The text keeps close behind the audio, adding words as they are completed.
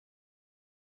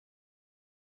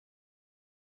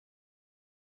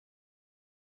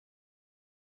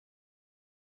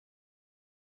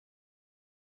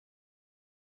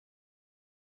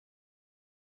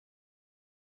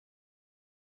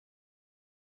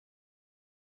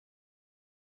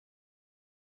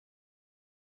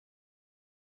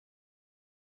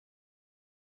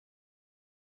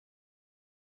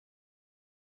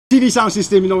TV Sound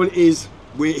System, you know what it is.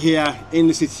 We're here in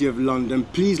the city of London.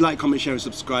 Please like, comment, share and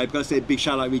subscribe. Gotta say a big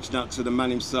shout out reaching out to the man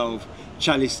himself,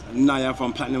 Chalice Naya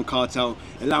from Platinum Cartel,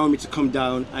 allowing me to come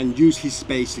down and use his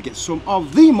space to get some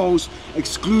of the most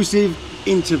exclusive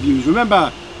interviews.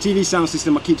 Remember, TV Sound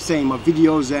System, I keep saying my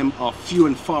videos are few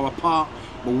and far apart,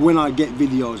 but when I get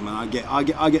videos, man,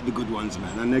 I get the good ones,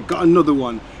 man. And they've got another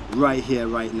one right here,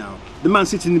 right now. The man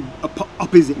sitting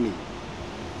opposite me.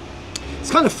 It's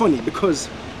kind of funny because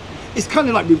it's kind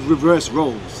of like with reverse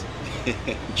roles.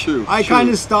 True. I kind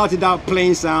of started out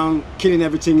playing sound, killing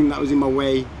everything that was in my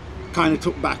way, kind of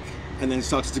took back, and then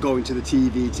started to go into the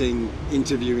TV thing,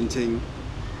 interviewing thing.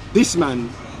 This man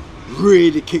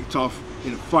really kicked off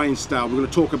in a fine style. We're going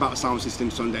to talk about Sound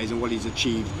System Sundays and what he's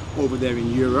achieved over there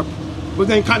in Europe, but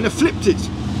then kind of flipped it,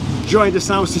 joined the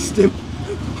Sound System,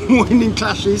 winning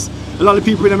clashes. A lot of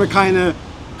people in them are kind of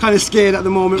scared at the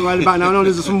moment right about now. I know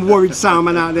there's some worried sound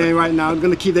man out there right now. I'm going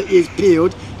to keep their ears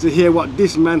peeled to hear what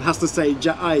this man has to say.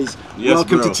 Jah Eyez, yes,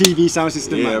 welcome bro. to TV Sound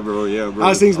System, yeah, man. bro, yeah, bro.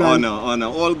 How's things, man? Honor.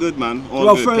 All good, man. All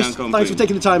well, good. first, thanks for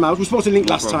taking the time out. We were supposed to link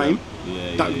No last problem.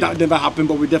 time. That never happened,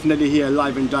 but we're definitely here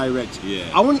live and direct. Yeah.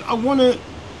 I want to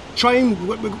try and,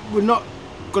 we're not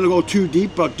going to go too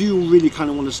deep, but I do really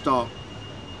kind of want to start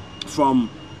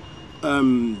from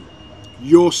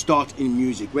your start in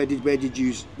music. Where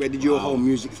did your whole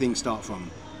music thing start from?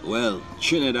 Well,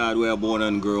 Trinidad, where I born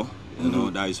and grew. You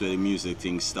know, that is where the music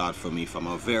thing start for me. From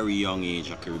a very young age,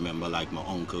 I can remember like my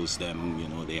uncles, them, you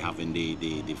know, they having the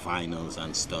vinyls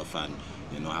and stuff, and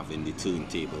you know, having the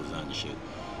turntables and shit.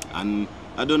 And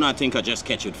I don't know, I think I just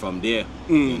catch it from there,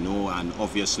 you know. And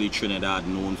obviously Trinidad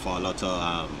known for a lot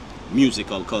of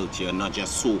musical culture, not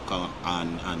just soca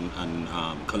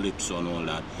and calypso and all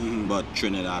that, but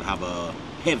Trinidad have a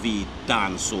heavy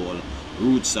dancehall,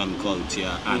 roots and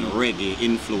culture and reggae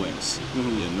influence,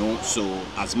 you know. So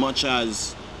as much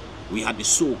as we had the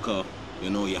soca, you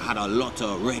know, you had a lot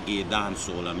of reggae,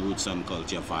 dancehall and roots and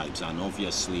culture vibes, and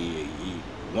obviously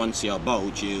once you're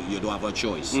about, you don't have a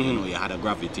choice, you know, you had to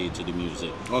gravitate to the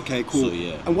music. Okay, cool. So,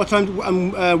 yeah. And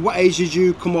what age did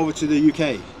you come over to the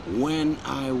UK? When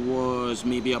I was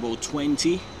maybe about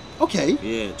 20. Okay.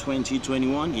 Yeah, 20,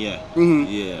 21, yeah.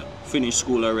 Yeah. Finished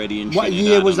school already in Trinidad. What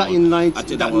year was that in 90? I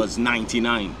think that was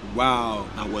 99. Wow.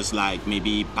 That was like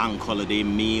maybe bank holiday,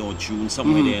 May or June,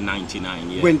 somewhere there,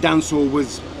 99, yeah. When dancehall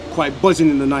was quite buzzing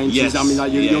in the 90s. Yes, I mean,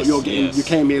 like yes. you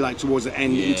came here like towards the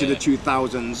end, into the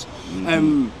 2000s.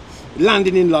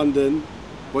 Landing in London,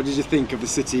 what did you think of the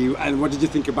city, and what did you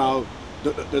think about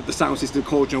the sound system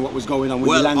culture and what was going on when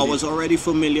you landed? Well, I was already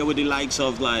familiar with the likes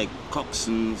of like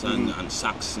Coxsons and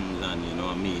Saxons, and you know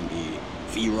what I mean, the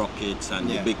V-Rockets and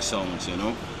the big songs, you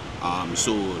know.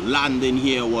 So landing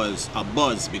here was a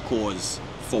buzz because,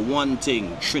 for one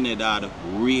thing, Trinidad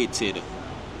rated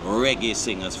reggae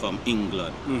singers from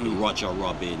England, the Roger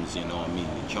Robbins, you know what I mean,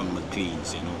 the John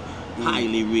McLean's, you know,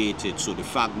 highly rated. So the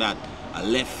fact that I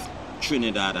left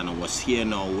Trinidad and I was here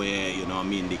now where, you know what I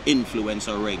mean, the influence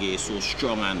of reggae is so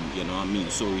strong and, you know what I mean,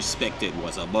 so respected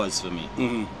was a buzz for me.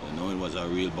 You know, it was a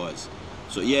real buzz.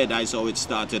 So yeah, that's how it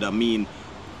started. I mean,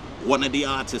 one of the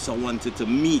artists I wanted to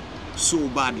meet so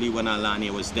badly when I landed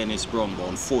here was Dennis Brown, but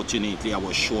unfortunately I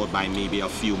was short by maybe a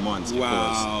few months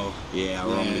because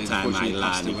around the time I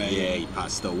landed, he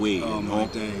passed away, you know.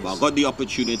 But I got the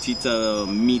opportunity to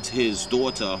meet his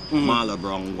daughter, Marlon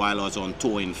Brown, while I was on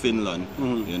tour in Finland,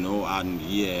 you know, and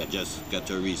yeah, just get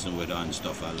to reason with her and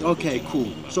stuff. Okay,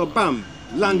 cool. So bam,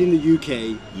 land in the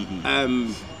UK.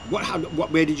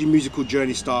 Where did your musical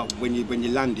journey start when you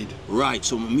landed? Right,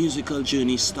 so my musical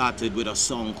journey started with a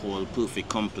song called Perfect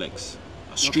Complex,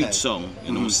 a street song,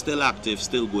 you know, still active,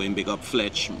 still going. Big up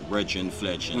Fletch, Brethren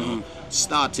Fletch, you know.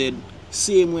 Started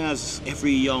same way as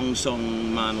every young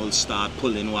song man will start,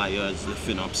 pulling wires,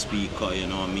 lifting up speaker, you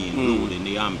know what I mean, loading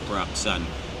the amp racks and,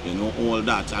 you know, all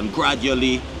that. And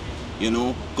gradually, you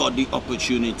know, got the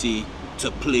opportunity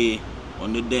to play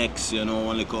on the decks, you know,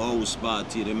 on like a house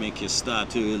party, they make you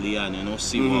start early and, you know,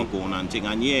 see what going on thing.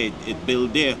 And yeah, it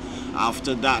built there.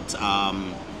 After that,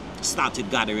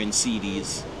 started gathering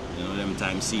CDs, you know, them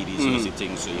time CDs was the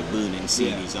thing, so you're burning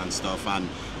CDs and stuff. And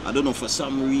I don't know, for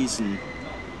some reason,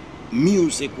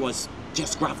 music was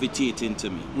just gravitating to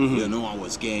me. You know, I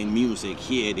was getting music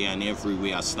here, there and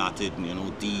everywhere. I started, you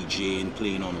know, DJing,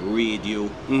 playing on radio.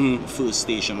 The first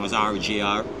station was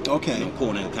RJR. Okay. You know,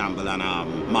 Cornell Campbell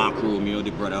and Mark Romeo,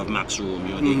 the brother of Max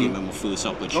Romeo. They gave me my first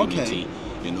opportunity,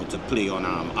 you know, to play on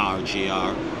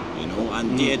RJR, you know,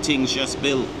 and there things just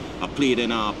built. I played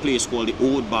in a place called the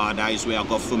Old Bar. That is where I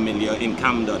got familiar in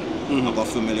Camden. I got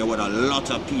familiar with a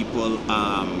lot of people,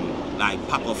 like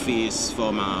Papa Face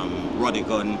from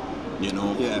Rodigan, you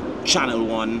know, Yeah. Channel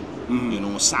 1, you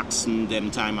know, Saxon,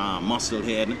 them time,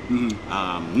 Musclehead.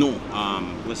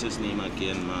 What's his name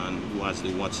again, man? Who was the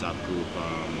WhatsApp group?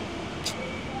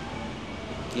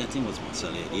 Yeah, I think it was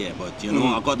Musclehead, yeah, but you know,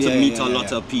 I got to meet a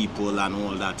lot of people and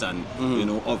all that, and you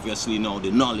know, obviously now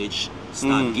the knowledge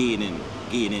start gaining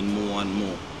more and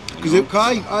more. Because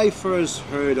I first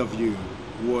heard of you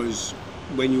was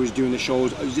when you was doing the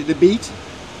shows. Was it The Beat?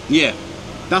 Yeah.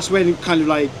 That's when kind of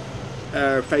like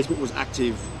Facebook was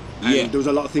active, and there was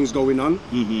a lot of things going on.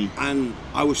 And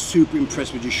I was super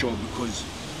impressed with your show because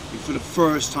for the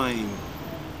first time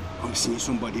I'm seeing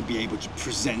somebody be able to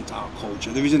present our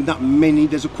culture. There isn't that many.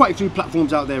 There's quite a few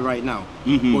platforms out there right now,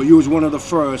 but you was one of the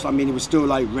first. I mean, it was still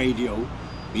like radio.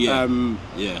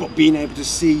 But being able to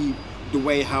see the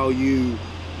way how you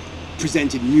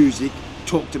presented music,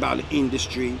 talked about the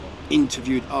industry,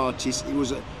 interviewed artists, it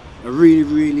was a really,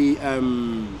 really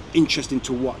interesting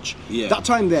to watch. That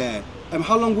time there,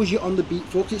 how long was you on The Beat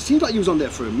for? 'Cause it seems like you was on there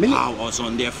for a minute. I was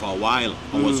on there for a while.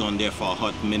 I was on there for a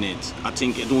hot minute. I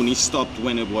think it only stopped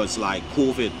when it was like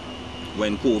COVID.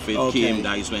 When COVID came,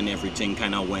 that is when everything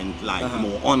kind of went like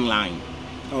more online,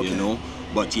 you know.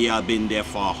 But yeah, I've been there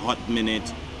for a hot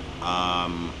minute.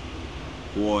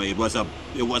 Boy, it was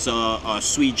a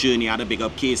sweet journey. I had a big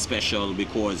up K Special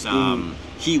because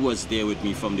he was there with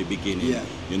me from the beginning.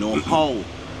 You know how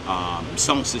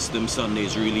Sound System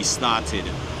Sundays really started.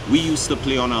 We used to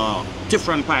play on a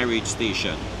different pirate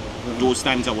station. Those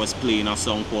times I was playing a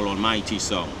song called Almighty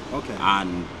Song.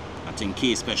 And I think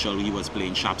K Special, he was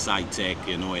playing Shopside Tech,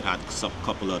 you know, it had a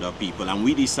couple other people, and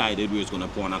we decided we was gonna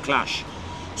put on a clash.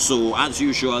 So as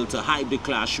usual, to hype the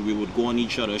clash, we would go on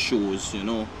each other's shows, you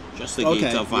know, just to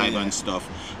get a vibe and stuff.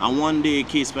 And one day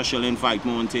K Special invite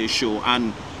me onto his show,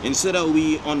 and instead of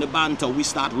we on the banter, we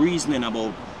start reasoning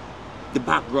about the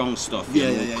background stuff, you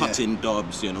know, cutting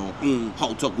dubs, you know,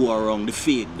 how to go around the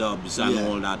fake dubs and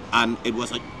all that. And it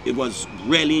was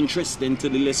really interesting to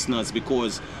the listeners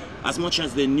because as much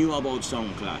as they knew about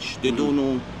Sound Clash, they don't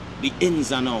know the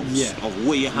ins and outs of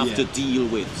what you have to deal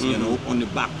with, you know, on the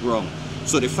background.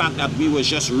 So the fact that we were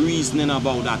just reasoning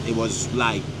about that, it was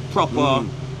like proper,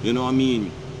 you know what I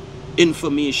mean,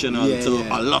 informational to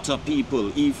a lot of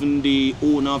people. Even the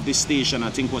owner of the station, I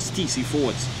think was TC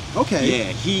Forts.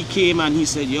 Yeah, he came and he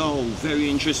said, yo, very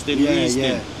interesting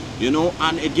reasoning. You know,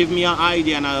 and it gave me an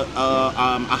idea, and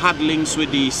I had links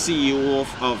with the CEO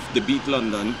of The Beat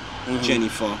London,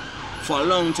 Jennifer, for a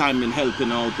long time, been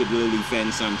helping out with little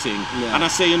events and things. And I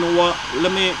say, you know what,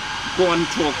 let me go and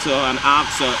talk to her and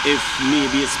ask her if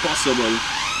maybe it's possible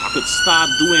I could start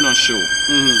doing a show.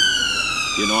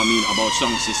 You know what I mean, about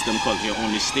sound system culture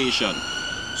on the station.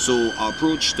 So I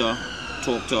approached her,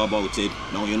 talked to her about it.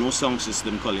 Now you know sound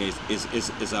system culture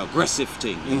is an aggressive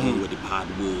thing, you know, with the bad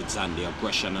words and the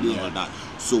aggression and all that.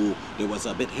 So they was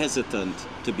a bit hesitant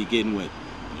to begin with,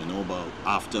 you know, but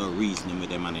after reasoning with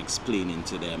them and explaining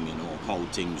to them, you know, how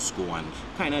things go and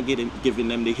kind of giving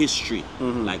them the history,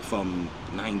 like from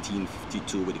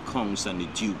 1952 with the Kongs and the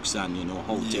Dukes and, you know,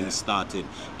 how things started,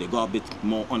 they got a bit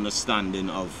more understanding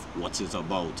of what it's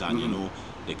about, and, you know,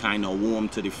 they kind of warm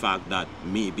to the fact that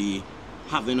maybe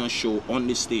having a show on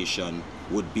the station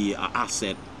would be an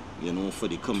asset, you know, for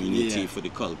the community, for the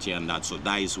culture and that. So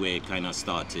that is where it kind of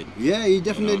started. Yeah, he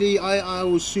definitely, you know? I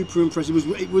was super impressed.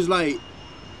 It was like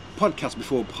podcast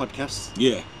before podcasts.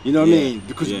 You know what I mean?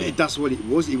 Because that's what it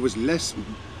was. It was less,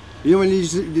 you know, when they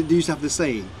used to have the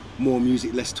saying, more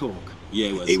music, less talk.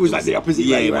 It was like the opposite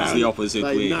way. It was the opposite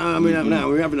way. Nah, I mean, now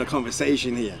we're having a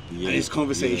conversation here. And it's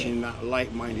conversation that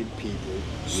like-minded people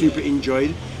super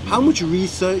enjoyed. How much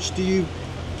research do you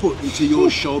put into your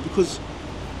show? Because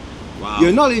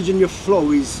your knowledge and your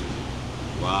flow is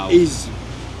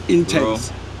intense.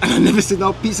 Bro. And I never see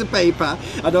no piece of paper,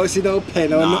 I don't see no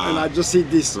pen or nothing, I just see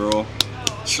this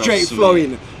straight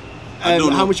flowing.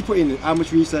 How much you put in? How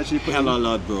much research you put in? Hell a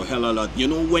lot, bro, hell a lot. You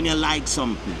know, when you like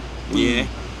something,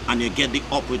 and you get the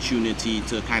opportunity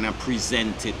to kind of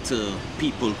present it to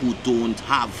people who don't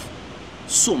have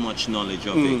so much knowledge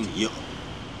of it,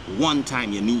 one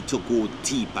time you need to go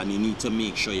deep and you need to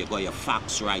make sure you got your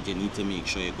facts right, you need to make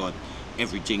sure you got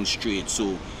everything straight.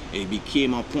 So it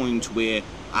became a point where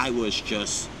I was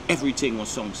just, everything was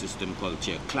sound system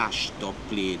culture, clash,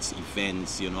 dubplates,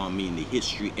 events, you know what I mean, the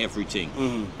history, everything.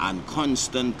 And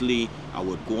constantly I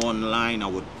would go online, I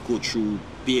would go through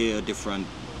different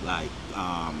like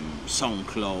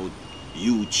SoundCloud,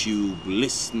 YouTube,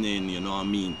 listening, you know what I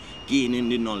mean, gaining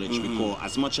the knowledge, because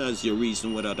as much as you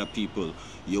reason with other people,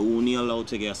 you're only allowed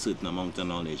to get a certain amount of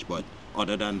knowledge, but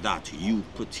other than that, you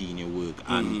put in your work.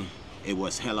 And it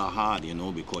was hella hard, you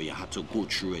know, because you had to go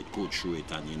through it,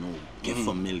 and, you know, get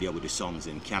familiar with the songs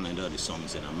in Canada, the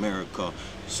songs in America,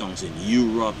 the songs in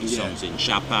Europe, the songs in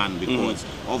Japan, because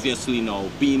obviously now,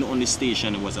 being on the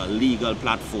station, it was a legal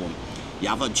platform. You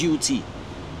have a duty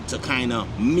to kind of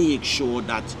make sure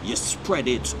that you spread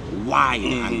it wide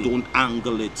and don't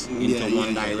angle it into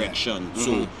one direction.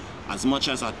 So, as much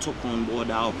as I took on board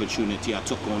that opportunity, I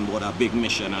took on board a big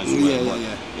mission as well.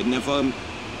 But it never,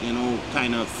 you know,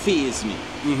 kind of fazed me.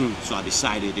 So I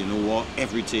decided, you know what,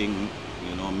 everything,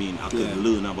 you know what I mean, I could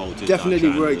learn about it.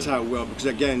 Definitely worked out well, because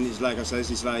again, it's like I said,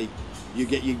 it's like you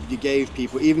gave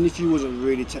people, even if you wasn't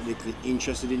really technically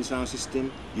interested in sound system,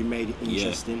 you made it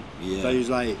interesting. So it was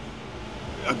like,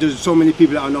 there's so many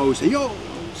people that I know who say, yo,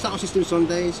 sound system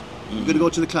Sundays, you're gonna go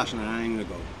to the Clash, and I ain't gonna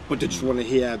go. But they just want to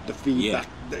hear the feedback,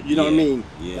 you know what I mean?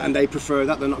 And they prefer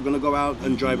that. They're not gonna go out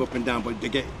and drive up and down, but they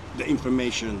get the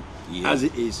information as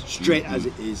it is, straight as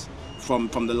it is, from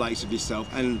the likes of yourself.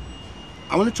 And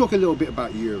I want to talk a little bit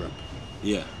about Europe.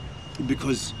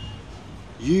 Because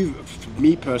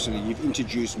me personally, you've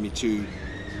introduced me to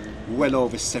well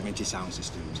over 70 sound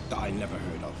systems that I never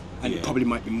heard of. And it probably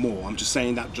might be more. I'm just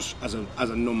saying that just as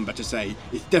a number to say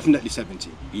it's definitely 70.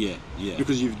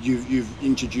 Because you've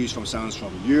introduced from sounds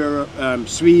from Europe,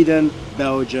 Sweden,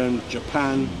 Belgium,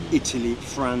 Japan, Italy,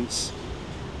 France.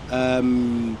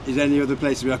 Is there any other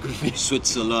places where I could think?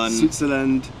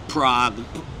 Switzerland, Prague,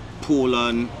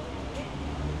 Poland.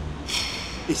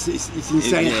 It's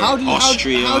insane.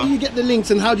 Austria. How do you get the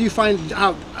links, and how do you find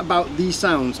out about these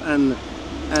sounds and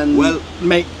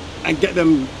get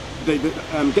them?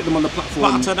 Get them on the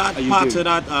platform. Part of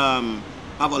that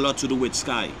have a lot to do with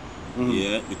Sky.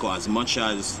 Because as much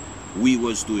as we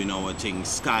was doing our thing,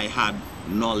 Sky had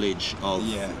knowledge of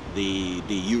the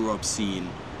Europe scene,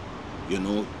 you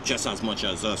know, just as much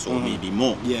as us, or maybe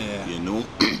more. You know,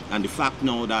 and the fact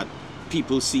now that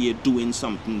people see it doing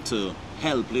something to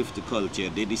help lift the culture,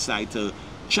 they decide to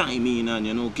chime in and,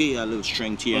 you know, get a little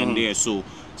strength here and there. So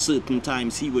certain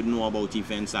times he would know about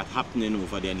events that happening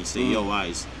over there, and he say, yo,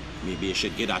 Eyez, maybe you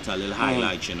should get that a little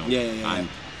highlight, you know. And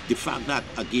the fact that,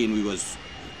 again, we was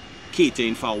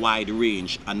catering for a wide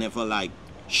range, I never like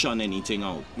shun anything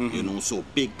out, you know. So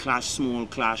big clash, small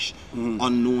clash,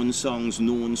 unknown songs,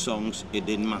 known songs, it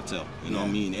didn't matter, you know what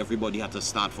I mean. Everybody had to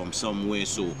start from somewhere.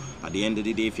 So at the end of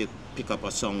the day, if you pick up a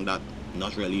song that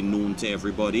not really known to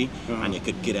everybody, and you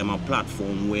could give them a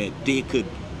platform where they could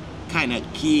kind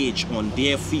of gauge on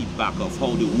their feedback of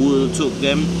how the world took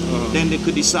them, then they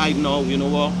could decide now, you know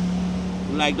what,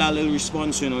 like that little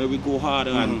response, you know, we go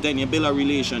harder, and then you build a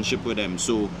relationship with them.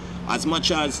 So as much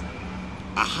as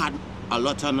I had a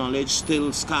lot of knowledge,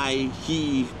 still Sky,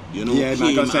 he, you know, man,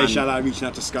 I gotta say, shout out reaching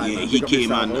out to Sky. Yeah, he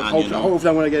came and hopefully, you know, hopefully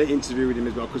I'm gonna get an interview with him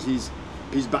as well, because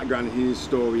his background, his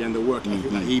story, and the work ethic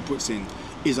that he puts in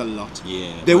is a lot.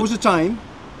 There was a time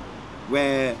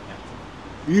where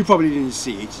you probably didn't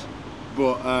see it,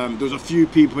 but there was a few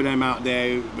people of them out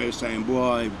there who were saying,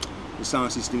 boy, the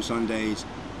sound system Sundays,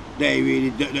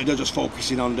 they're just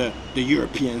focusing on the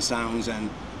European sounds, and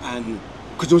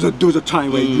because there was a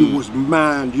time where you was,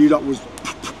 man, you lot was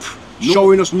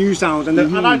showing us new sounds, and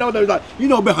I know there was, like, you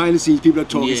know, behind the scenes people are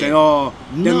talking, saying, oh,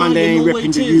 them man, they ain't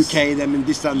repping the UK, them and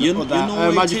this and that.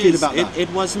 How do you feel about that?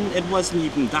 It wasn't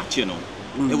even that, you know.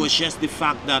 It was just the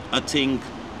fact that I think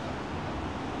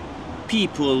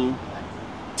people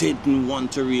didn't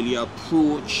want to really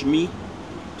approach me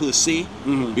per se,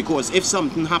 because if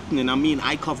something happening, I mean,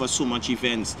 I cover so much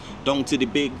events down to the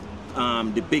big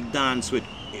dance with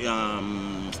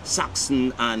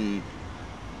Saxon and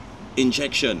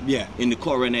Injection in the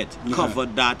Coronet,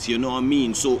 covered that, you know what I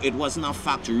mean. So it wasn't a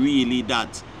fact really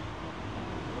that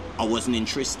I wasn't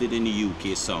interested in the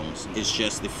UK songs. It's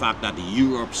just the fact that the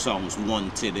Europe songs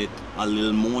wanted it a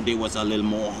little more. They was a little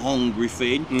more hungry for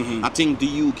it. I think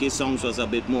the UK songs was a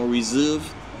bit more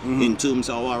reserved in terms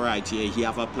of, all right, he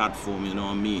have a platform, you know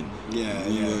what I mean.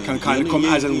 Can kind of come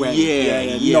as and when.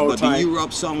 But the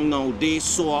Europe song now, they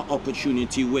saw an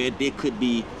opportunity where they could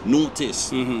be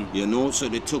noticed, you know, so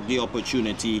they took the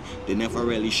opportunity. They never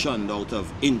really shunned out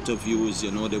of interviews, you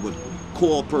know. They would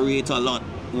cooperate a lot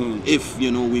if,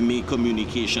 you know, we make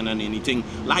communication and anything.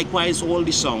 Likewise, all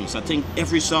the songs, I think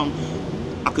every song,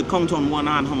 I could count on one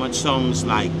hand how much songs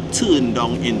like turned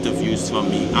down interviews from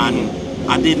me, and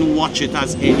I didn't watch it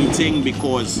as anything,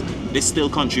 because they're still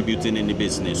contributing in the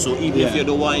business. So even if you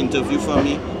don't want an interview from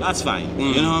me, that's fine.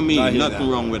 You know what I mean? Nothing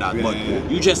wrong with that. But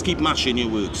you just keep mashing your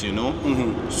works, you know?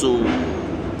 So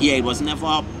yeah, it was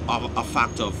never a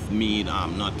fact of me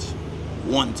not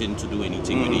wanting to do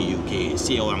anything with the UK.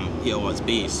 See how here I was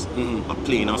based. I'm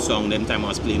playing a song, then time I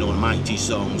was playing Almighty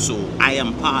song. So I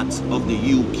am part of the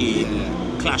UK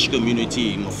clash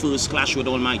community. My first clash with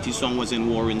Almighty song was in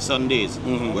Warring Sundays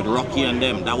with Rocky and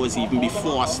them. That was even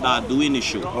before I started doing the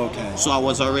show. Okay. So I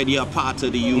was already a part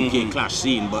of the UK clash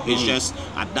scene, but it's just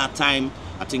at that time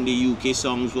I think the UK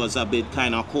songs was a bit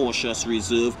kind of cautious,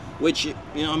 reserved, which, you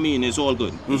know what I mean, it's all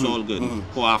good. It's all good.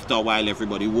 So after a while,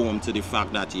 everybody warmed to the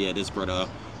fact that, yeah, this brother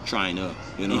trying to,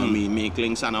 you know what I mean, make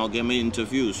links, and I'll get my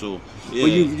interview. So, yeah.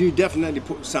 Well, you definitely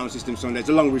put Sound System Sundays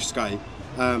along with Sky.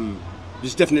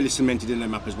 It's definitely cemented in the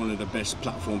map as one of the best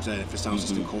platforms there for sound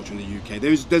system culture in the UK.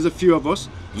 There's a few of us,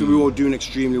 so we're all doing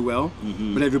extremely well,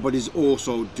 but everybody's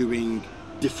also doing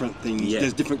different things. Yeah.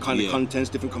 There's different kind of contents,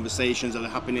 different conversations that are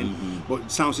happening.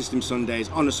 But Sound System Sundays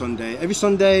on a Sunday, every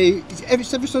Sunday, every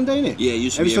Sunday, innit? Yeah, it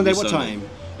used to every be Sunday. every What Sunday. time?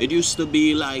 It used to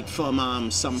be like from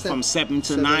 7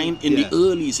 to 9. In the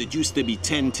earlies, it used to be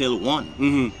 10 till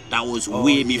 1. That was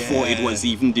way before it was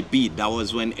even the beat. That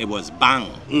was when it was bang.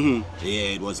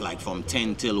 Yeah, it was like from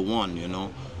 10 till 1, you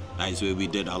know. That's where we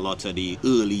did a lot of the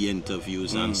early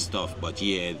interviews and stuff. But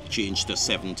yeah, it changed to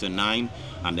 7 to 9.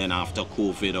 And then after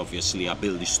COVID, obviously, I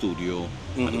built the studio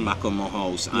at the back of my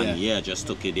house. And yeah, just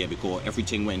took it there because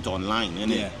everything went online,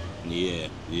 innit?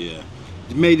 Yeah.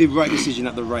 You made the right decision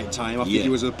at the right time. I think it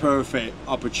was a perfect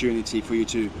opportunity for you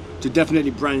to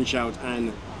definitely branch out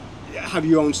and have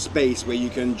your own space where you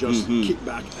can just kick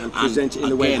back and present it in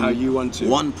the way how you want to.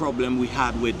 One problem we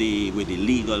had with the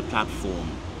legal platform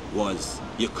was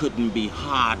you couldn't be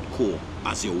hardcore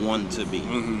as you want to be.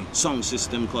 Sound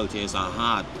system culture is a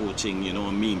hardcore thing, you know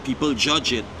what I mean? People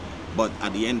judge it, but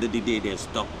at the end of the day, there's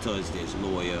doctors, there's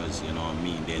lawyers, you know what I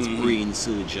mean? There's brain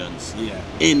surgeons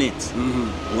in it.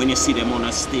 When you see them on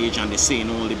a stage and they're saying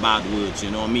all the bad words,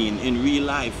 you know what I mean? In real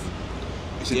life,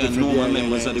 they are normal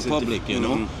members of the public, you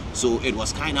know? So it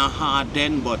was kind of hard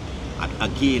then, but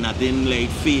again, I didn't let it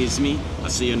faze me. I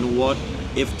say, you know what?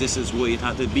 If this is where it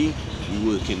had to be,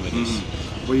 we're working with this.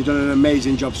 Well, you've done an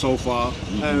amazing job so far.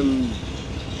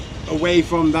 Away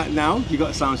from that now, you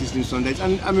got Sound System Sundays.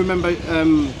 And I remember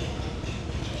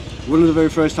one of the very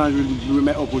first times we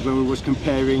met up was when we was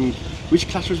comparing, which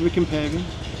clash was we comparing?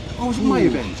 Oh, was it my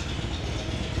event?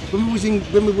 When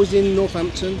we was in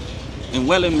Northampton. In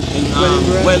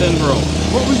Wellingborough.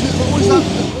 What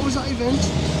was that event?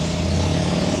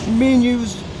 Me and you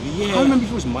was, I can't remember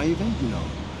if it was my event, you know.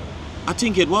 I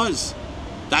think it was.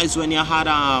 That is when you had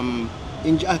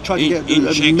I tried to get as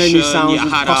injection, many sounds you as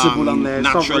had possible on there.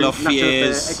 Natural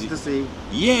Affairs, Ecstasy.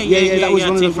 Yeah, that was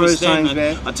one of the first times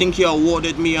there. I think you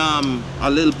awarded me a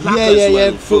little plaque as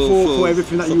well for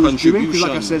everything that you were doing. Because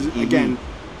like I said again,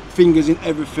 fingers in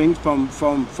everything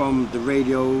from the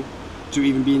radio to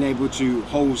even being able to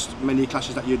host many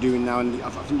clashes that you're doing now, and I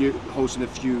think you're hosting a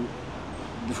few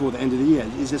before the end of the year.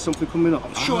 Is there something coming up?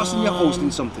 I'm sure I seen you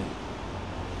hosting something.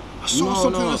 I saw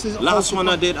something else. Last one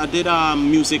I did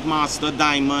Music Master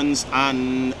Diamonds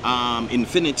and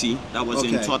Infinity. That was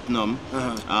in Tottenham.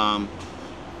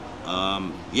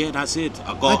 Yeah, that's it.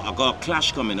 I got a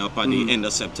clash coming up at the end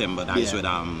of September. That's with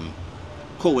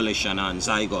Coalition and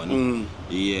Zygon.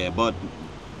 Yeah, but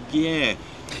yeah.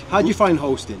 How do you find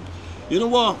hosting? You know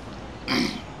what?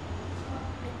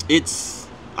 It's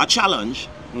a challenge.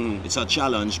 It's a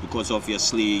challenge because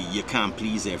obviously you can't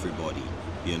please everybody.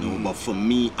 You know, but for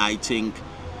me, I think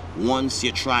once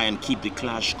you try and keep the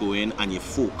clash going and you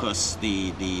focus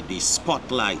the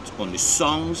spotlight on the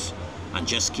songs and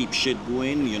just keep shit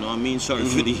going, you know what I mean? Sorry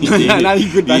for the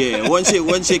yeah.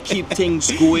 Once you keep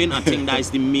things going, I think that's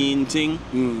the main thing.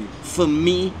 For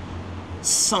me,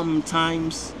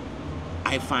 sometimes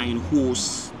I find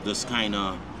hosts just kind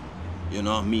of, you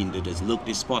know what I mean, they just look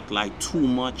the spotlight too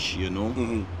much, you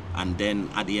know. And then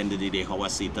at the end of the day, how I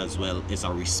see it as well is a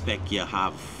respect you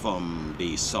have from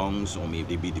the songs or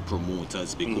maybe be the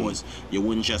promoters, because you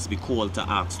wouldn't just be called to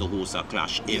ask the host a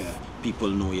clash if people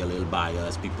know you're a little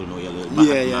biased, people know you're a little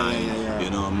bad mind, you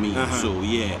know what I mean? So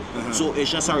so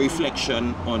it's just a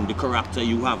reflection on the character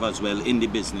you have as well in the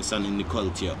business and in the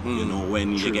culture. You know,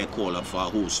 when you get called up for a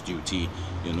host duty,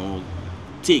 you know,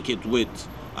 take it with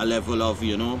a level of,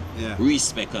 you know,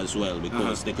 respect as well,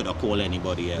 because they could have called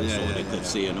anybody else, or they could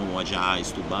say, you know what, Jah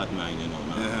Eyez too bad, man, you know,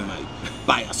 I might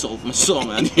bias off my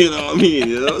song, and you know what I mean,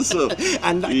 you know, so.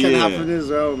 And that can happen as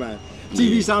well, man.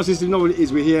 TV Sound System, you know what it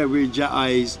is, we're here with Jah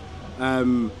Eyez.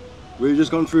 We've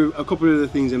just gone through a couple of the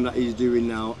things that he's doing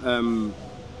now.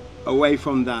 Away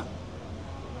from that,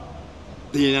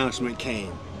 the announcement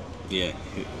came.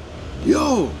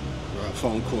 Yo! A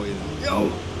phone call, you know.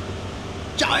 Yo!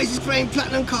 Jah Eyez is playing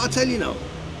Platinum Cartel, you know.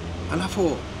 And I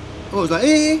thought, I was like,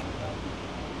 eh?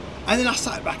 And then I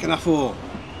sat back and I thought,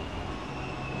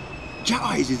 Jah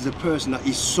Eyez is a person that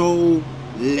is so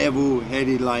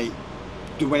level-headed, like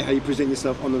the way how you present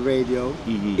yourself on the radio.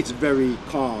 It's very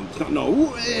calm. It's not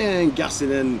no and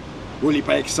gassing and really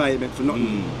by excitement for nothing.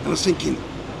 And I was thinking,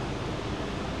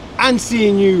 and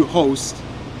seeing you host,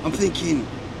 I'm thinking,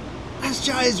 has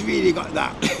Jah Eyez really got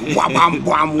that wham wham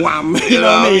wham wham? You know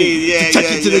what I mean? Yeah, to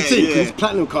take it to the team, because it's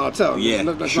Platinum Cartel. Yeah,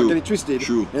 Let's true, not get it twisted.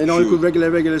 true, You know, true.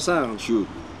 regular sound. True.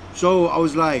 So I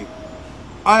was like,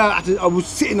 I was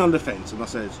sitting on the fence, and I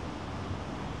said,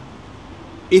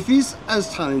 if he's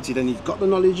as talented and he's got the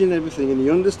knowledge and everything, and he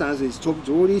understands, and he's talking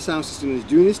to all these sound systems, and he's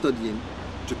doing his studying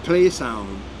to play a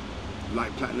sound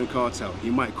like Platinum Cartel, he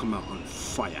might come out on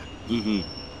fire. And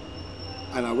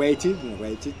I waited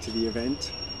to the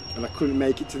event, and I couldn't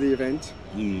make it to the event.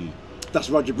 That's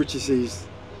Roger Britch's.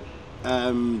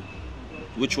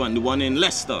 Which one? The one in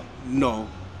Leicester? No,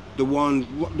 the one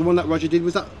that Roger did,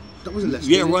 that wasn't Leicester.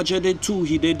 Yeah, Roger did two.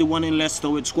 He did the one in Leicester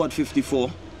with Squad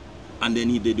 54, and then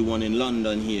he did the one in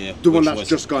London here. The one that's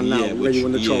just gone now, where you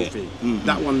won the trophy.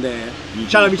 That one there.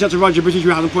 Shout out to Roger British, who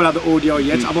hasn't put out the audio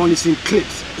yet. I've only seen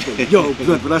clips. Yo,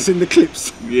 blood, but I've seen the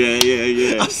clips.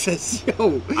 Yeah. I says, yo,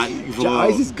 Jah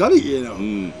Eyez has got it, you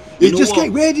know. It just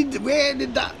came. Where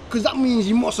did that? Because that means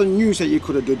you must have knew that you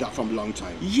could have done that from a long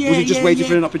time. Yeah, was it just waiting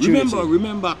for an opportunity?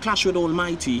 Remember, Clash with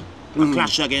Almighty, a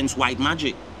clash against White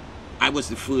Magic. I was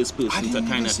the first person to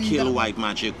kind of kill White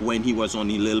Magic when he was on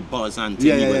a little buzz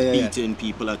until he was beating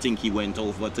people. I think he went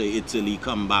over to Italy,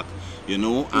 come back, you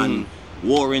know, and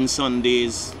Warring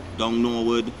Sundays, down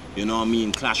Norwood, you know what I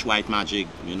mean, clash White Magic,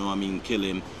 you know what I mean, kill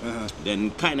him. Then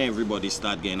kind of everybody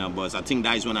started getting a buzz. I think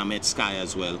that is when I met Sky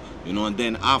as well, you know, and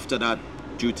then after that,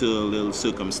 due to little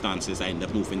circumstances, I ended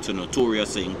up moving to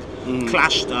Notorious Inc.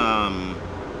 Clashed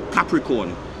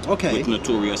Capricorn with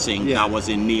Notorious Inc. That was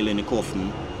in Nail in the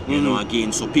Coffin. You know,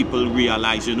 again, so people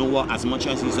realize, you know what, as much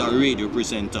as he's a radio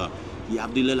presenter, he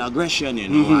have the little aggression, you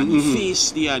know, and he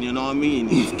feisty, and you know what I mean,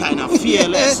 he's kind of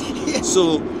fearless.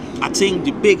 So I think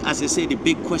the big, as I say, the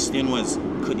big question was,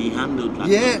 could he handle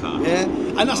Platinum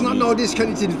Cartel? And that's not no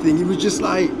discredited thing. It was just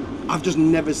like, I've just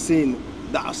never seen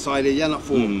that side of you, and I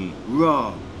thought,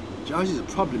 raw, Jah Eyez is a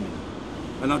problem,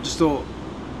 and I just thought,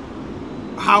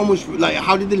 how much, like,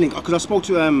 how did they link? Because I spoke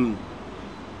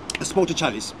to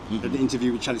Chalice at the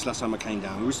interview with Chalice last time I came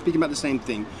down. We were speaking about the same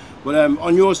thing, but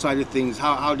on your side of things,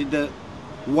 how did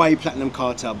why Platinum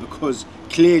Cartel? Because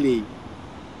clearly,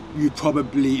 you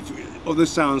probably, if other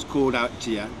sounds called out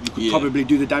to you, you could probably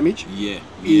do the damage.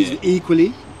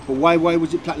 Equally, but why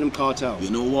was it Platinum Cartel?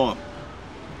 You know what?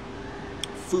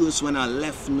 First, when I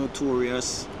left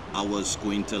Notorious, I was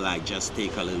going to like just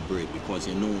take a little break, because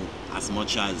you know, as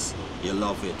much as you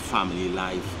love it, family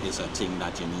life is a thing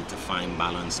that you need to find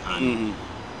balance, and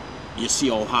you see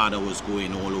how hard I was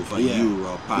going all over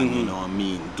Europe, and you know what I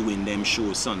mean, doing them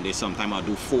shows Sunday. Sometimes I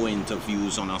do 4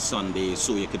 interviews on a Sunday,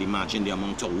 so you could imagine the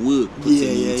amount of work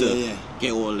putting into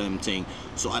get all them things.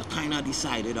 So I kind of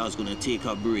decided I was going to take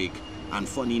a break, and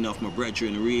funny enough, my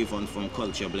brethren Raven from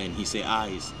Culture Blend, he said,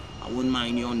 Eyez, I wouldn't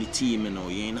mind you on the team, you know,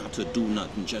 you ain't have to do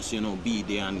nothing, just, you know, be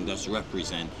there and just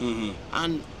represent.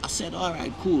 And I said, all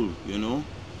right, cool, you know.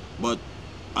 But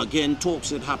again,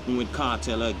 talks had happened with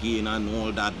Cartel again and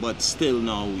all that, but still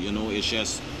now, you know, it's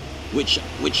just which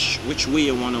way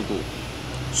you want to go.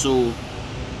 So,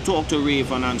 talk to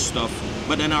Raven and stuff,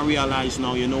 but then I realized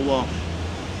now, you know what,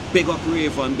 big up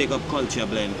Raven, big up Culture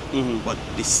Blend, but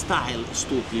the style is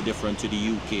totally different to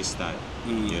the UK style.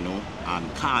 You know,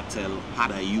 and Cartel had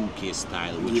a UK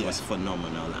style which was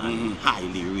phenomenal and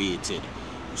highly rated.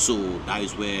 So that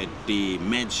is where the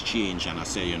meds change, and I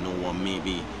said, you know what,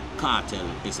 maybe Cartel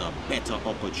is a better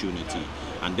opportunity.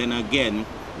 And then again,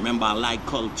 remember, I like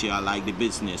culture, I like the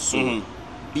business, so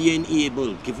being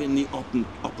able, given the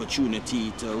opportunity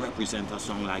to represent a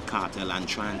song like Cartel and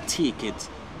try and take it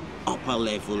up a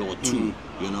level or two,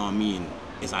 you know what I mean,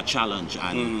 is a challenge.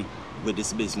 And with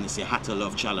this business, you had to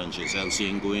love challenges, else you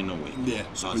ain't going nowhere.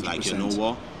 So I was 100%. Like, you know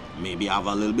what, maybe I have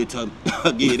a little bit of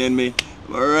again in me,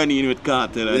 run in with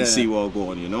Cartel and see what's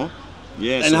going, you know.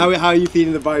 And so, how are you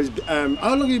feeling the vibes? How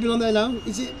long have you been on there now?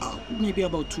 Is it maybe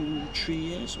about 2-3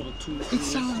 years or 2 years? It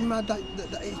sounds mad that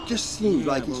it just seems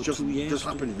like it's just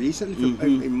happened recently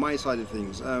in my side of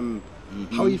things.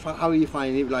 How are you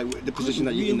finding it, like the position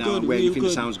that you're in now, where you think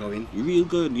the sound's going? Real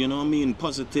good, you know what I mean,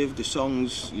 positive, the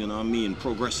songs, you know what I mean,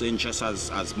 progressing just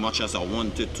as much as I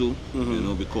wanted to, you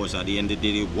know, because at the end of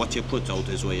the day, what you put out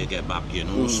is where you get back, you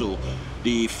know. So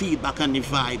the feedback and the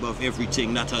vibe of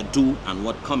everything that I do and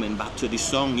what coming back to the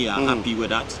song, I'm happy with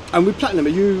that. And with Platinum, are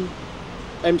you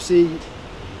MC,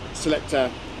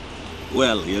 selector,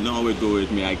 Well, you know, we go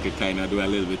with me, I could kind of do a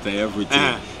little bit of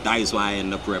everything. That is why I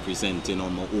end up representing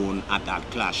on my own at that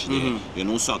clash there. You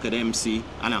know, so I could MC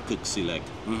and I could select,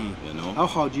 you know. How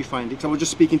hard do you find it? Because I was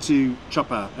just speaking to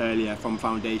Chopper earlier from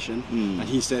Foundation, and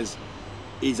he says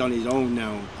he's on his own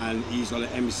now and he's on an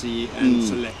MC and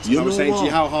select. You I was know saying to you,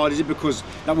 what? how hard is it? Because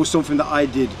that was something that I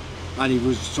did, and it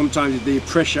was sometimes the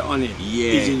pressure on it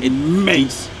is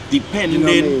immense. Depending, You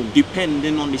know what I mean?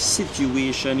 depending on the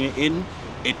situation you're in,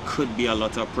 it could be a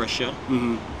lot of pressure,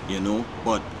 you know.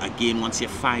 But again, once you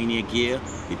find your gear,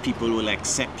 the people will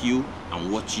accept you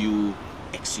and what you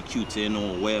executing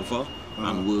or whatever,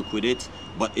 and work with it.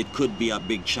 But it could be a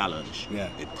big challenge. Yeah.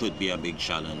 It could be a big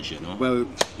challenge, you know. Well,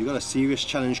 you got a serious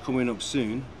challenge coming up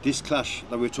soon. This clash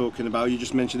that we're talking about, you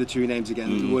just mentioned the two names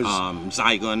again. It was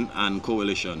Zygon and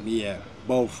Coalition. yeah,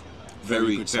 both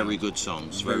Very sound. good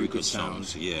songs. Very Very good good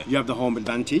songs. Yeah. You have the home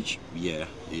advantage, Yeah.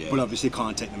 Yeah. but obviously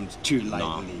can't take them too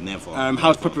lightly. never, How's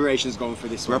never. preparations going for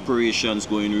this one? Preparation's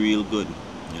going real good.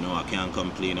 You know, I can't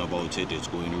complain about it. It's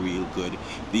going real good.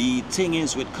 The thing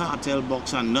is with Cartel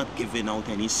Box, and not giving out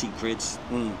any secrets,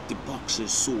 the box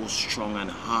is so strong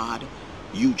and hard.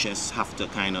 You just have to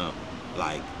kind of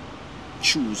like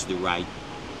choose the right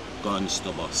guns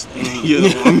to bust. You know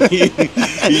what I mean?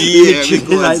 Yeah,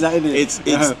 Literally like that, innit? it's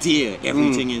there.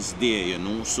 Everything is there, you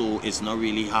know. So it's not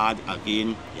really hard.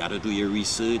 Again, you have to do your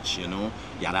research, you know.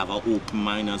 You have to have an open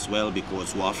mind as well,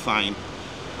 because what I find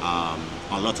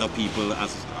a lot of people,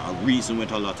 as a reason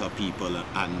with a lot of people,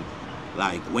 and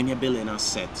like when you're building a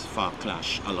set for a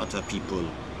clash, a lot of people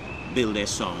build their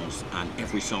songs and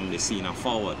every song they see in a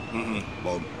forward.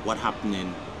 But what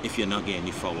happening if you're not getting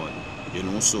the forward? You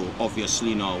know, so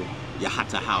obviously now you had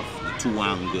to have the two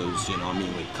angles, you know what I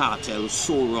mean? With Cartel,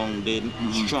 so rounded,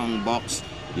 strong box,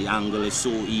 the angle is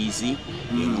so easy,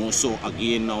 you know. So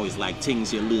again now it's like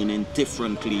things you're learning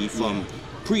differently from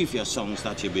previous songs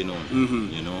that you've been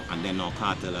on, you know. And then now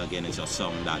Cartel again is a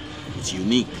song that it's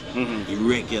unique,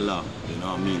 irregular, you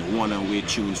know what I mean? One-away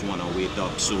tunes, one-away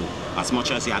dubs. So as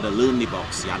much as you had to learn the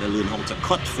box, you had to learn how to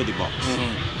cut for the box.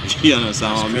 You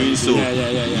understand what I mean? So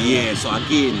yeah, so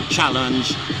again,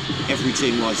 challenge,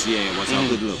 everything was was a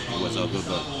good look. It was a good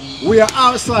look. We are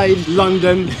outside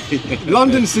London.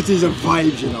 London City is a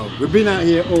vibe, you know. We've been out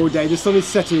here all day. The sun is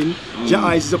setting. Jah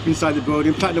Eyez is up inside the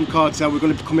building. Platinum Cartel.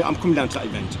 I'm coming down to that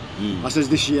event. I says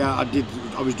this year I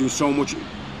was doing so much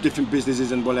different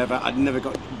businesses and whatever. I'd never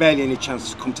got barely any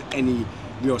chance to come to any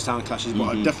real sound clashes. But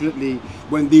I definitely,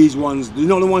 when these ones, you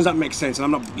know, the ones that make sense, and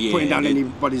I'm not putting down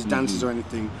anybody's dances or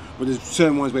anything, but there's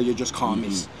certain ones where you just can't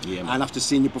miss. And after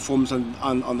seeing your performance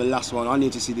on the last one, I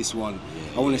need to see this one.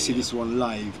 I want to see this one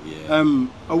live.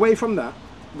 Away from that,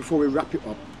 before we wrap it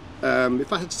up,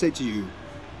 if I had to say to you,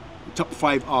 top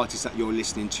 5 artists that you're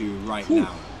listening to right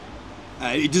now,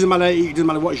 it doesn't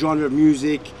matter what genre of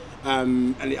music,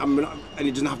 and it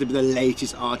doesn't have to be the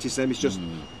latest artist. It's just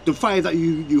the 5 that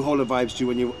you hold the vibes to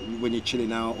when you're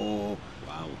chilling out. Or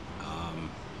wow.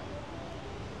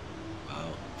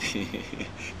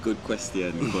 Good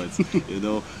question, because you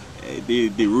know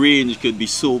the range could be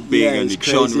so big and the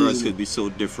genres could be so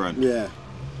different.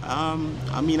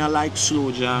 I mean, I like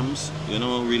slow jams, you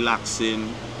know,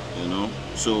 relaxing, you know.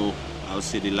 So I'll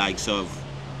say the likes of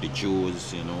the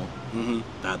Joes, you know,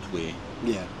 that way.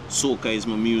 Soca is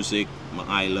my music, my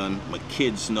island, my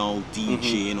kids now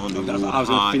DJing on the road. I was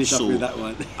going to finish up with that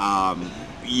one.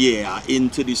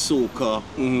 Into the soca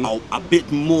a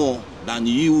bit more than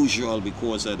usual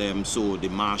because of them. So the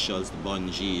Marshalls, the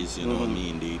Bungees, you know what I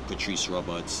mean, the Patrice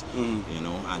Roberts, you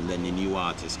know, and then the new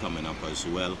artists coming up as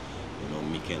well, you know,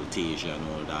 Mikel Teja and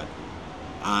all that.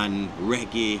 And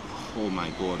reggae, oh my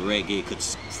God, reggae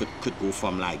could go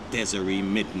from like Desiree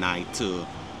Midnight to a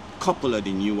couple of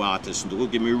the new artists.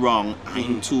 Don't get me wrong,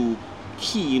 I'm too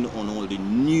keen on all the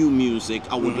new music.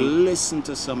 I would listen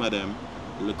to some of them,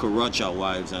 like Roger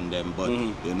Wiles and them, but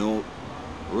you know,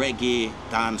 reggae,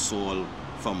 dancehall,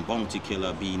 from Bounty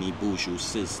Killer, Beanie, Buju,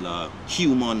 Sizzler,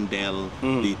 Hugh Mondell,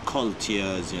 the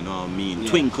Cultiers, you know what I mean,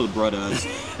 Twinkle Brothers.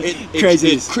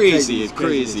 It's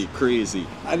crazy.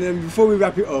 And then before we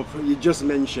wrap it up, you just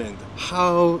mentioned,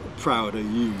 how proud are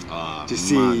you to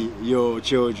see your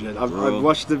children? I've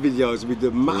watched the videos with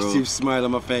the massive smile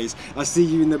on my face. I see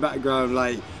you in the background,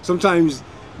 like sometimes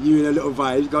you in a little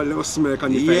vibe, you got a little smirk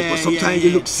on your face, but sometimes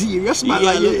you look serious, man.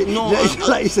 Like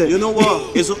you said. You know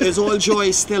what? It's all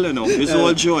joy still, you know. It's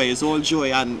all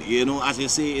joy, and you know, as you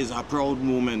say, it's a proud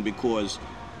moment because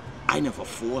I never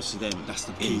forced them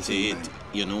into it,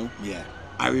 you know.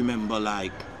 I remember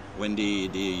like when the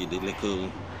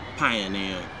little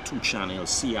Pioneer 2-channel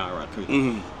Sierra.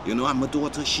 You know, and my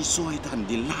daughter, she saw it and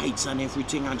the lights and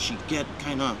everything, and she get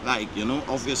kind of like, you know,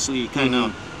 obviously kind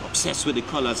of obsessed with the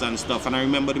colors and stuff. And I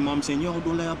remember the mom saying, yo,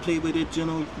 don't let her play with it, you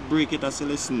know, break it. I said,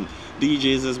 listen,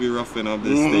 DJs has been roughing up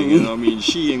this thing, you know what I mean?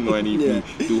 She ain't going to even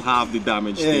do half the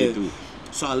damage they do.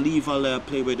 So I leave her, let her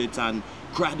play with it, and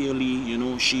gradually, you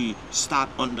know, she start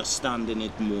understanding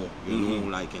it more, you know,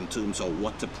 like in terms of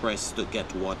what to press to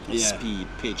get what, speed,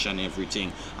 pitch and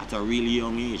everything at a really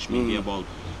young age, maybe about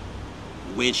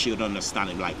where she would understand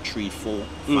it, like 3, 4,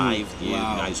 5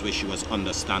 guys, where she was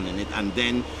understanding it. And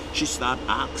then she started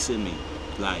asking me,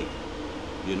 like,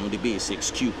 you know, the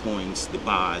basics, cue points, the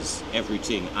bars,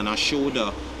 everything. And I showed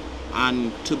her,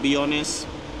 and to be honest,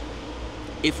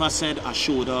 if I said I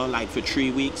showed her like for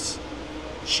 3 weeks,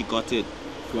 she got it.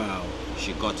 Wow.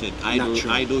 She got it. I don't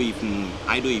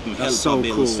even help so her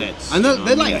build cool. sets. And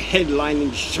they're like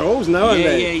headlining shows now, aren't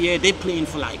they? Yeah. They're playing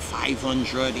for like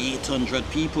 500, 800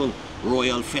 people.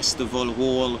 Royal Festival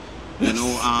Hall, you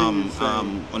know,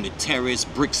 on the terrace,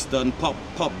 Brixton, pop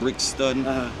Brixton.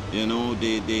 You know,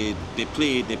 they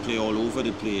play all over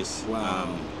the place.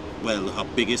 Wow. Well, her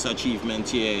biggest achievement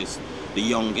here is the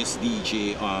youngest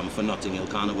DJ for Notting Hill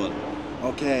Carnival.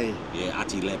 Okay. Yeah,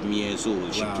 at 11 years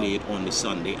old, she played on the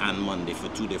Sunday and Monday for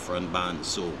 2 different bands.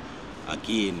 So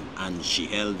again, and she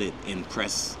held it,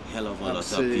 impressed hell of a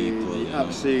lot of people. You know,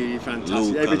 absolutely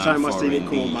fantastic. Every time I see it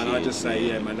come on, man, I just say,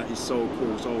 yeah, man, that is so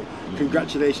cool. So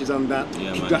congratulations on that.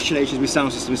 Yeah, congratulations with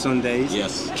Sound System Sundays.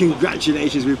 Yes.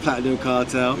 Congratulations with Platinum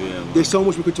Cartel. Yeah, there's so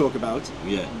much we could talk about.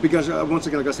 Yeah. Because once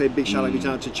again, I gotta say a big shout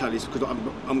out to Chalice, because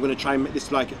I'm gonna try and make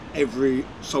this like every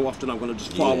so often. I'm gonna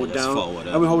just forward down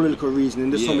and we hold a little reasoning.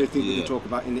 There's so many things we can talk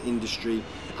about in the industry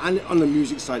and on the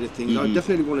music side of things. I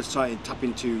definitely want to try and tap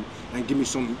into and give me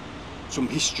some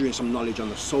history and some knowledge on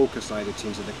the soca side of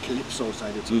things and the calypso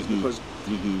side of things, because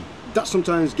that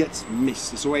sometimes gets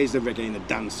missed. It's always the reggae and the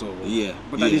dancehall. Yeah.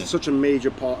 But that is such a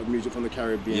major part of music from the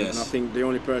Caribbean. And I think the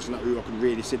only person that I could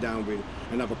really sit down with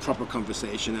and have a proper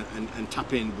conversation and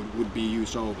tap in would be you.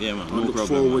 So I look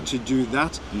forward to do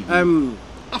that.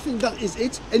 I think that is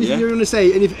it. Anything you want to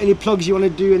say? Any plugs you want to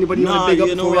do? Anybody you want to big up?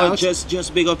 You know what?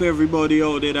 Just big up everybody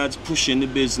out there that's pushing the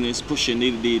business, pushing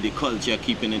the culture,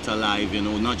 keeping it alive. You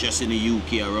know, not just in the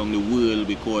UK, around the world,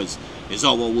 because it's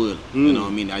our world. You know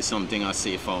what I mean? That's something I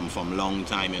say from long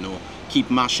time. You know,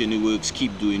 keep mashing the works,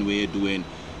 keep doing what you're doing.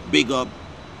 Big up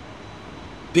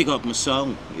my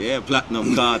song. Yeah,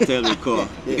 Platinum Cartel record.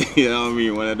 You know what I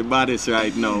mean? One of the baddest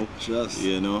right now.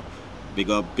 You know. Big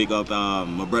up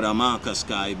my brother Marcus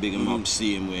Guy, big him up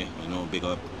same way, you know, big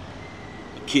up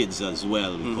the kids as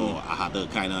well, because I had to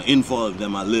kind of involve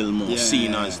them a little more,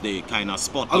 seeing as they kind of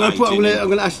spotlight. I'm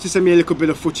gonna ask you to send me a little bit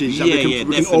of footage that we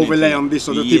can overlay on this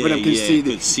so that people can see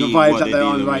the vibes that they're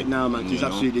on right now, man. It's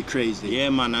absolutely crazy.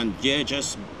 Yeah, man, and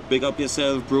just big up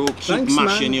yourself, bro. Keep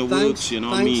mashing your works, you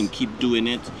know what I mean? Keep doing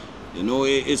it. You know,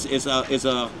 it's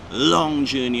a long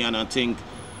journey, and I think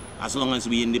as long as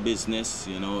we in the business,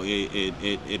 you know,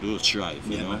 it will strive,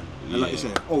 you know. And like you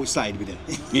said, outside with it.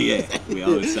 Yeah, we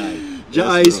outside. Jah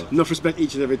Eyez, enough respect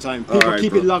each and every time. People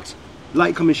keep it locked.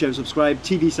 Like, comment, share, and subscribe.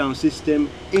 TV Sound System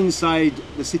inside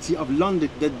the city of London.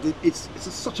 It's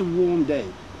such a warm day,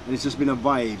 and it's just been a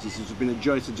vibe. It's just been a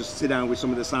joy to just sit down with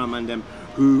some of the soundmen them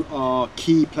who are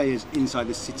key players inside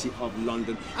the city of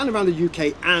London and around the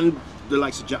UK and the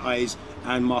likes of Jah Eyez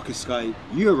and Marcus Sky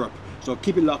Europe. So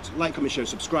keep it locked, like, comment, share,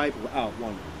 subscribe. We're out.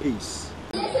 One. Peace.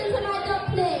 Listen to my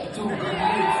Dubplate. Listen.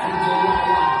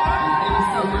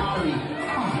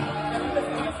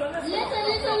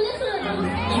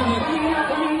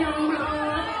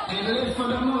 And live for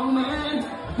the moment.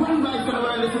 One by for the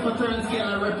world is a turn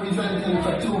scale representing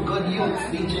for 2 good youths,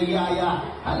 DJ Yaya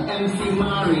and MC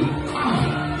Mari.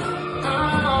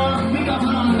 Big up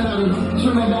London,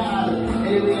 Trinidad,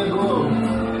 here we go.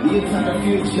 Youths are the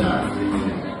future.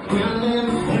 And then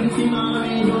MC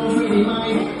Mari, don't really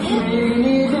mind,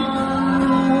 Trinidad.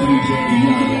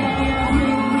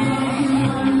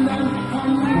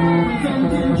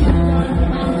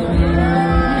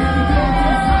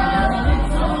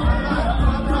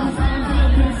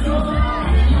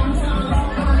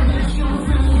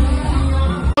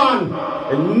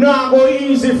 And not go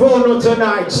easy for no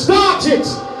tonight. Start it!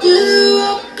 We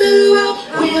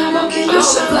are rocking the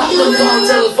Platinum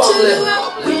Cartel family.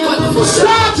 We are the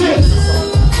Start it!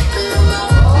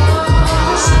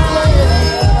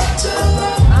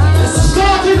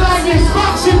 Start it like this,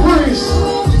 Maxi Breeze.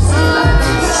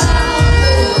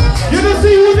 You don't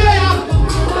see who they are?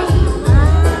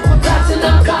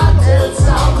 Platinum Cartel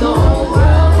Sound. No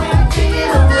world we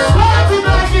feel. Start it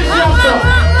like this, yourself.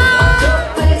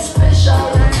 Dubplate special.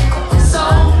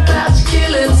 Sound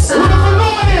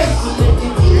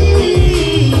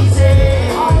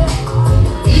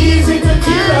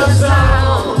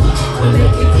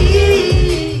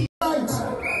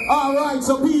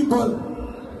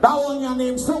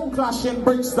named Sound Clash in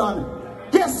Brixton.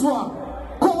 Guess what?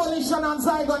 Coalition and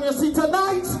Zygon, you see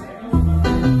tonight?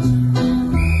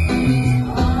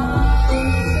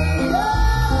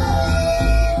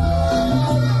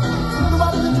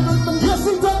 You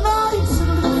see tonight?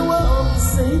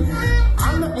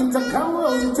 I'm not into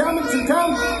cameras, jamming to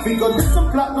come. We got this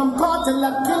some Platinum Cartel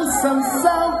that kill some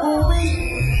sound.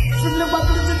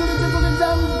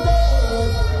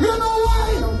 You know why?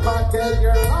 Cartel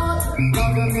your heart,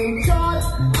 government in charge.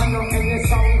 I know any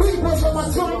song. People from a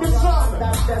join the song.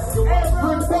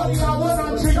 Everybody got 1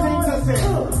 or 3 things to say.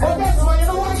 But guess what? You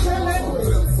know what, Shelley?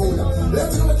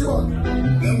 Let's go,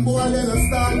 them boy let us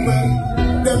start well.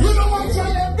 You know what,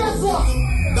 Shelley? Guess what?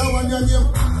 That one your name.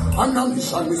 And I'm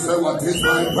mission, me say what is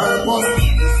my purpose.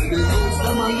 See the youths,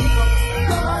 them and look up.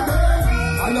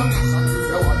 And I'm mission, me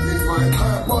say what is my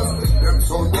purpose. Them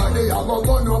son boy, they have a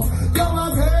gun up. Young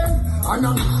again. And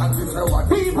I'm mission, me say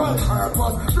what is my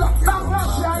purpose. Marlon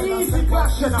Jah Eyez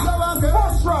clashing up.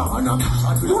 What's wrong? And I'm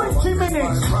mission, me say what 20 is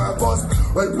minutes. my purpose.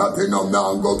 Well, Platinum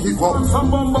now go give up. Some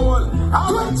bumble.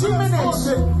 20 minutes.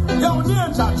 Yo,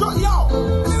 Ninja, yo.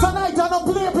 Tonight I don't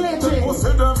play thing.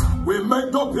 We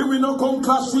make up here, we no come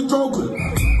clash with juggle.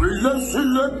 We let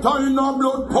selector in a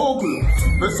blood puggle.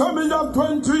 Me say me have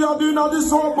 20 of in a the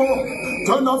sober.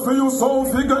 Turn up for you so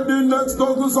figure the next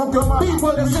Douglas up your mind.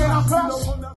 People they say a clash.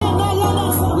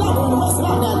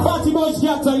 Party boys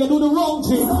scatter, you do the wrong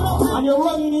thing. And you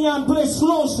run in here and play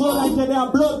slow like you're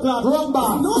there blood clot, run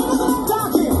back.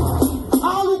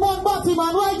 All who want Batty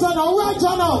man, right now, right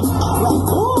now.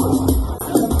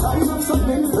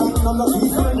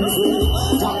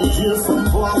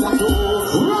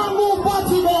 Wrong move,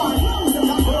 Batty boy.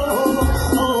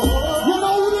 You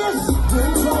know who this?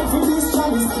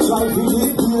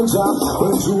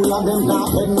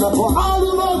 All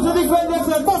who know to defend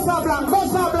themselves, Bossa Blanc,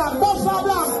 Bossa Blanc, Bossa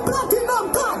Blanc. Platinum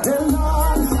Cartel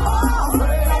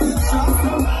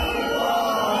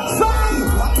Sound.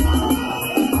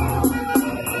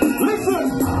 Listen,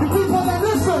 the people that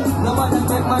listen. Nobody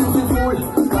take man to fool.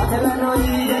 Cartel and no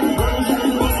leader. Gunshot in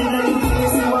the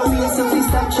face, you are real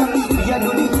satisfaction. We are do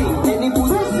the thing, any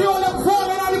pussy. This you all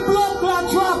falling on the blood clot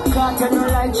trap. Cartel no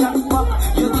like chop pop.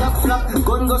 You chop flop,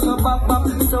 gun go so pop pop.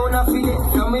 Sound a feel it,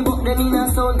 from me buck them in a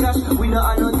sound clash. We don't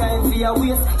have no time for your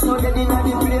waste, so they in a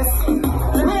the place.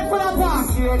 Wait for that pass.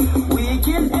 We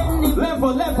kill any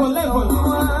Level.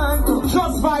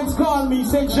 Just Vibes call me,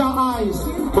 say Jah Eyez.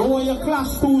 But when you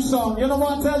clash 2 songs, you know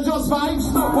what tell Just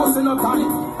Vibes? No pussy no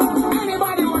time.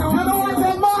 Anybody who don't know what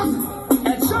tell Mark?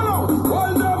 And shallow,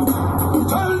 hold them,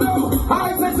 tell them. I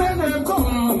say send them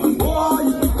come. Boy,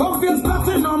 come face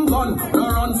Platinum gun, no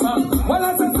run son. Well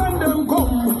I say send them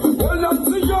come. Well let's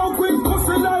see your quick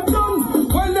pussy like done.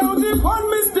 Well now the one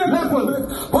mistake. Level.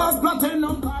 Was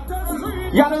Platinum Cartel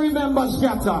Street. You gotta remember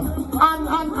Scatter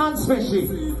and Special.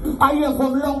 I hear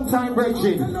from long time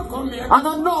bridging. And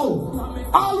I know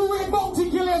all the way bounty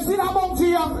killers, see that bounty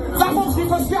here? That bounty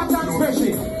for Scatter and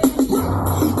Special.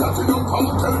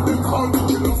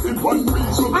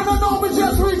 I don't know, we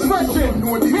just reach Special.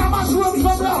 We have mushrooms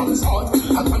from now.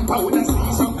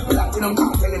 Platinum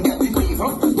Cartel and get the grief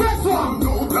up. Guess what?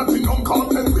 No Platinum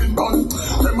Cartel been done.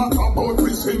 Them a talk about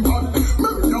prison gun.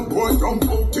 Marry a boy from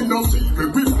Pokemon, see me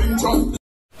with John.